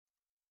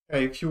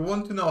Okay, if you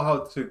want to know how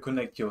to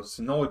connect your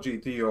Synology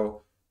to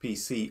your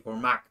PC or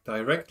Mac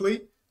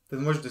directly,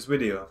 then watch this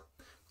video.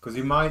 Because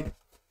you might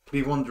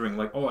be wondering,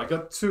 like, oh, I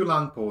got two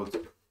LAN ports.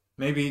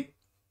 Maybe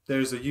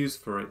there's a use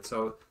for it.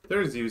 So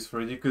there is a use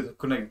for it. You could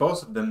connect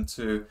both of them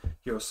to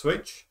your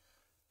switch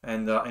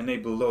and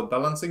enable load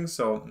balancing.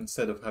 So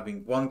instead of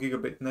having 1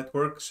 gigabit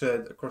network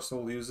shared across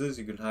all users,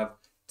 you can have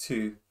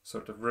two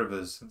sort of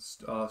rivers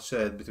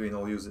shared between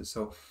all users.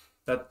 So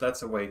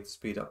that's a way to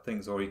speed up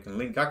things. Or you can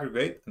link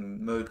aggregate and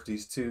merge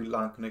these two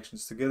LAN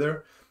connections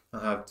together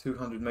and have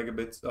 200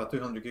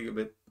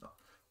 gigabit,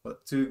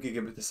 2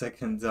 gigabit a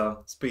second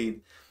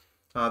speed.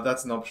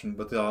 That's an option,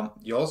 but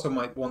you also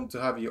might want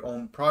to have your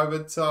own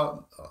private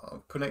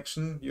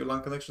connection, your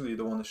LAN connection. You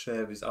don't want to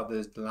share with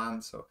others the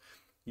LAN, so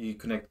you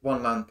connect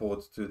one LAN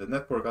port to the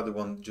network, other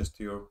one just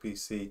to your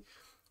PC.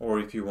 Or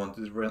if you want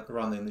to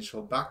run the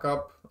initial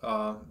backup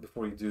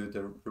before you do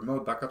the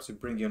remote backups, you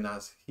bring your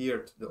NAS here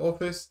to the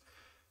office,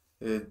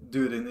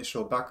 do the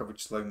initial backup,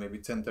 which is like maybe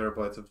 10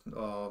 terabytes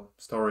of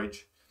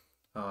storage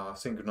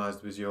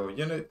synchronized with your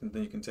unit, and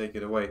then you can take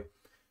it away.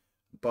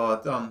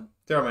 But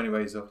there are many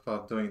ways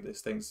of doing these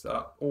things.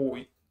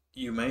 Or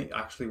you may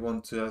actually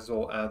want to as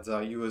well add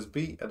a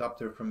USB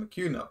adapter from a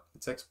QNAP.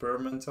 It's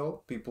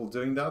experimental, people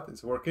doing that,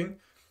 it's working.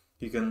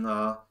 You can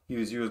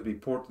use USB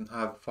port and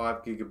have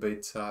 5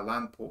 gigabit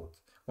LAN port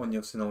on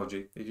your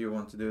Synology if you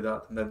want to do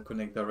that, and then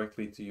connect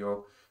directly to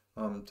your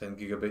 10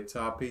 gigabit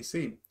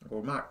PC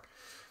or Mac.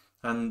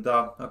 And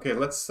okay,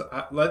 let's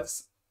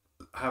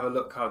have a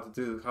look how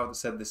to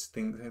set these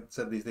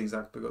things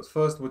up. Because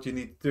first, what you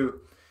need to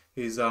do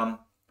is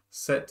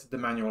set the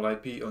manual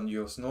IP on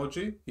your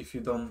Synology if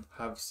you don't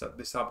have set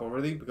this up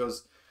already.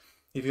 Because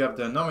if you have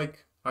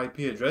dynamic IP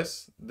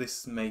address,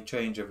 this may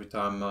change every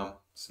time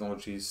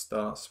Synology is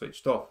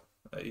switched off.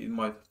 You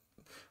might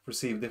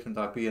receive different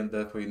IP, and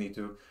therefore you need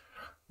to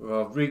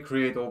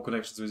recreate all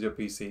connections with your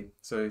PC.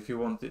 So if you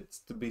want it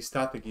to be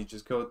static, you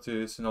just go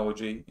to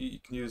Synology. You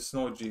can use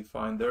Synology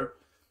Finder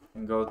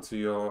and go to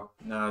your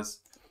NAS,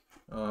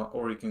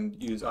 or you can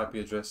use IP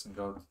address and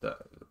go to the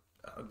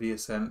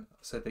DSM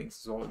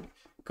settings as well.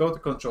 Go to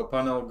control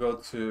panel, go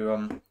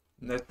to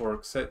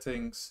network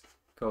settings,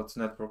 go to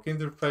network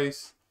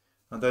interface,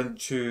 and then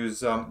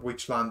choose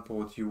which LAN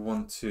port you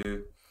want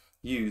to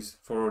use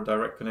for a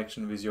direct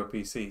connection with your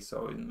PC.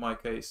 So in my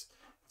case,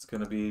 it's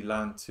going to be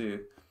LAN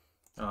 2.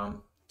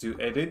 Do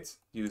edit,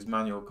 use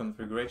manual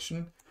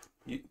configuration.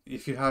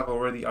 If you have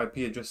already IP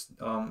address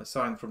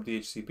assigned from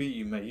DHCP,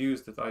 you may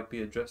use that IP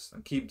address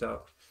and keep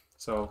that.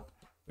 So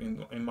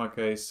in my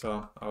case,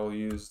 I'll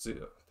use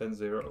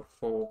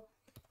 10.04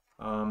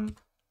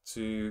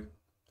 to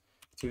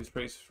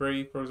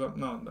 233, for example.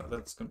 No,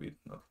 that's going to be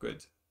not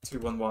good.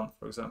 211,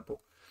 for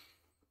example,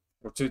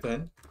 or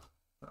 210,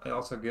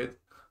 also good.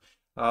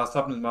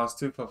 Subnet mask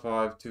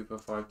 255,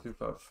 255,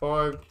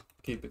 255.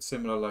 Keep it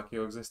similar like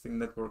your existing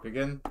network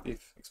again.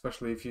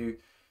 Especially if you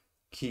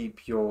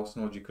keep your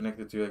Synology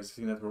connected to your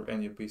existing network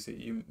and your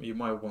PC, you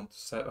might want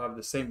to have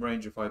the same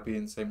range of IP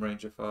and same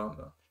range of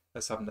a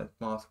subnet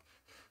mask.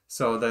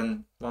 So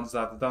then once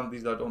that's done,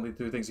 these are the only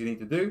two things you need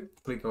to do.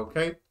 Click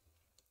OK.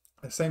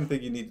 The same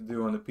thing you need to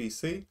do on the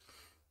PC.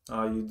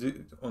 You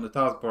do on the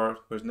taskbar,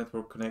 where's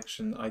network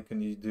connection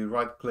icon, you do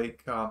right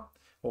click,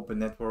 open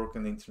network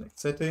and internet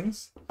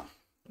settings,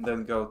 and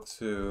then go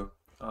to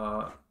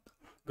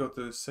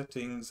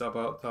settings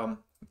about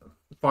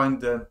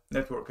find the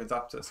network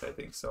adapter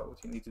settings. So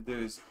what you need to do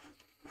is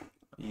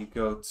you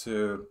go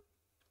to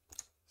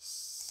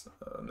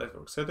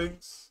network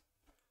settings,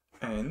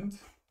 and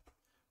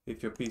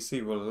if your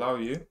PC will allow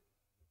you,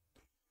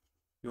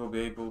 you'll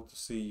be able to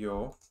see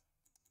your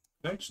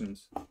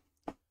connections.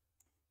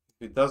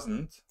 If it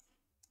doesn't,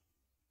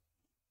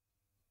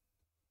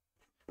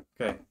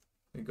 okay,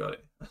 we got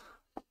it.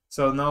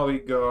 So now we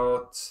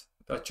got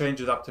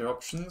change adapter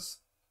options.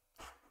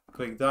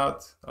 Click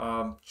that,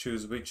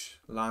 choose which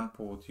LAN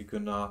port you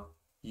can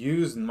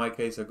use. In my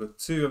case, I got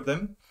two of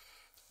them.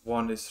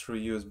 One is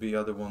through USB,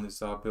 other one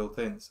is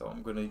built-in. So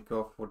I'm gonna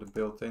go for the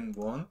built-in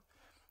one.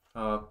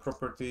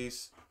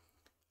 Properties,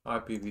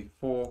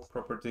 IPv4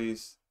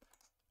 properties,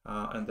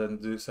 and then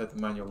do set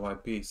manual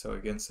IP. So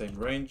again, same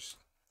range,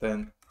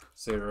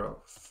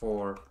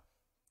 10.04.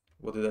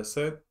 What did I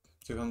say?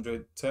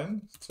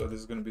 210. So this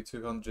is going to be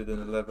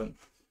 211.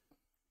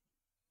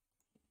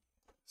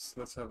 So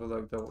let's have a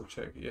look, double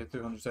check. Yeah,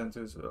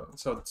 210 as well.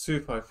 So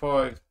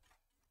 255,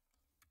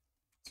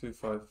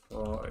 255,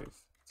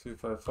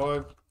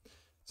 255.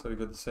 So we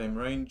got the same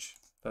range.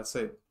 That's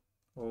it.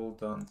 All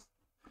done.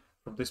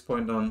 From this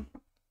point on,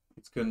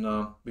 it's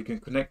gonna we can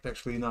connect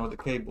actually now the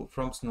cable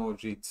from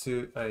Synology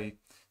to a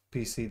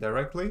PC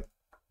directly.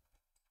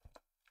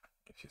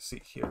 If you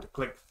see here the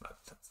click,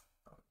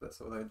 that's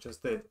what I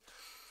just did.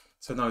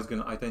 So now it's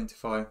going to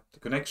identify the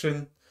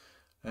connection,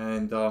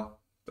 and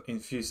in a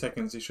few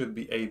seconds it should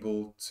be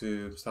able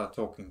to start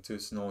talking to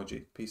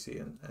Synology PC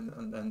and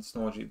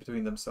Synology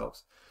between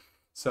themselves.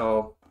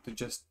 So to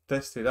just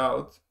test it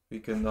out, we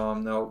can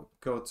now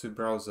go to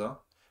browser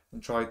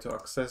and try to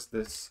access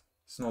this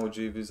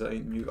Synology with a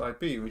new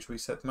IP, which we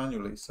set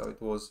manually. So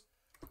it was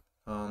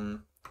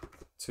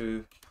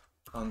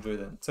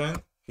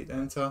 210. Hit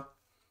enter,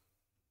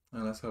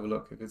 and let's have a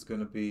look if it's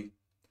going to be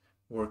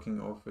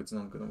working or if it's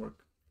not going to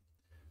work.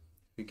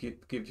 If you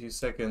give you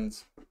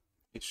seconds,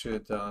 it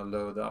should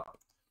load up.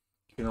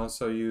 You can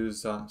also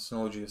use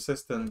Synology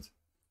Assistant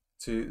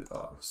to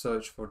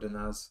search for the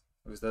NAS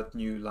with that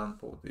new LAN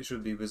port. It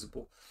should be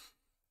visible.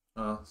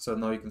 So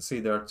now you can see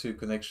there are two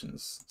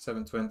connections,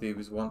 720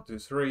 with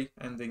 123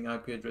 ending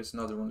IP address,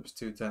 another one with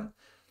 210.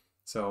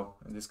 So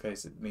in this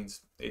case it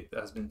means it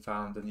has been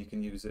found and you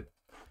can use it.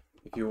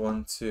 If you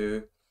want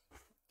to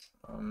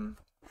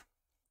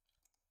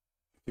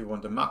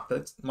map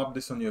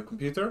this on your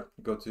computer,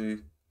 go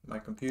to my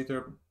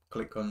computer,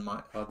 click on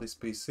my this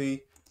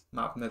PC,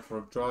 map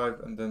network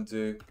drive, and then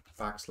do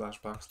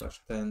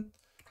 //10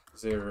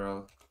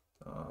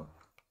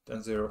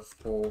 0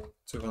 for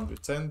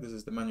 210. This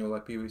is the manual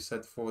IP we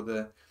set for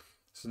the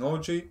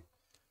Synology,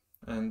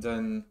 and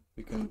then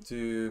we can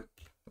do,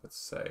 let's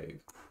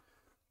say,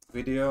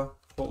 video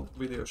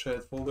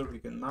shared folder. We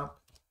can map.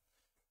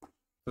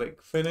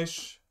 Click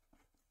finish.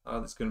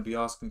 It's going to be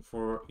asking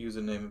for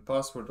username and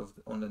password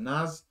on the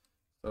NAS,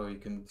 so you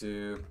can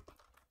do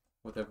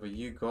whatever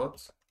you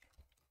got.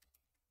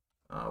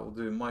 We'll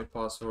do my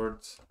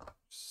password.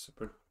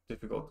 Super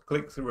difficult.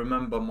 Click to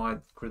remember my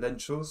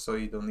credentials, so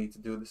you don't need to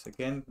do this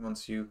again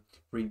once you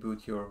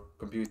reboot your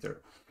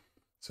computer.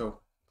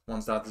 So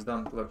once that is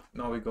done, look,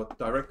 now we got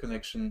direct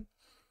connection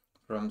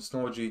from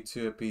Synology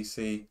to a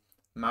PC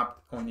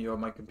mapped on your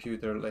my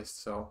computer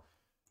list. So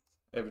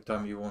every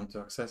time you want to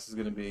access, it's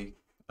going to be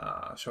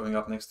showing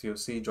up next to your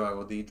C drive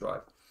or D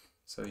drive.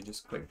 So you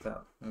just click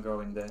that and go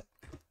in there.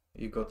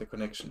 You got the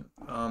connection.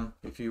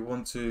 If you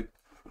want to,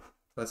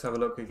 let's have a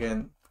look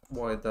again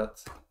why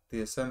that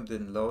DSM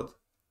didn't load.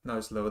 Now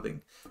it's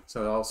loading.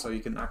 So also you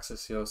can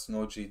access your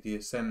Synology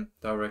DSM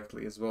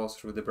directly as well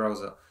through the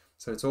browser.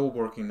 So it's all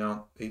working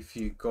now. If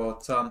you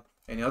got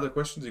any other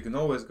questions, you can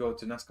always go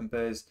to NAS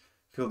Compares,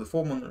 fill the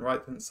form on the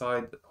right hand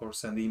side, or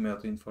send email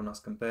to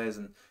info@NASCompares,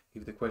 and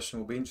if the question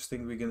will be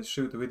interesting, we're going to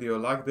shoot a video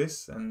like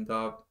this, and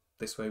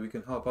this way we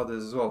can help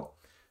others as well.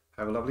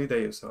 Have a lovely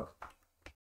day yourself.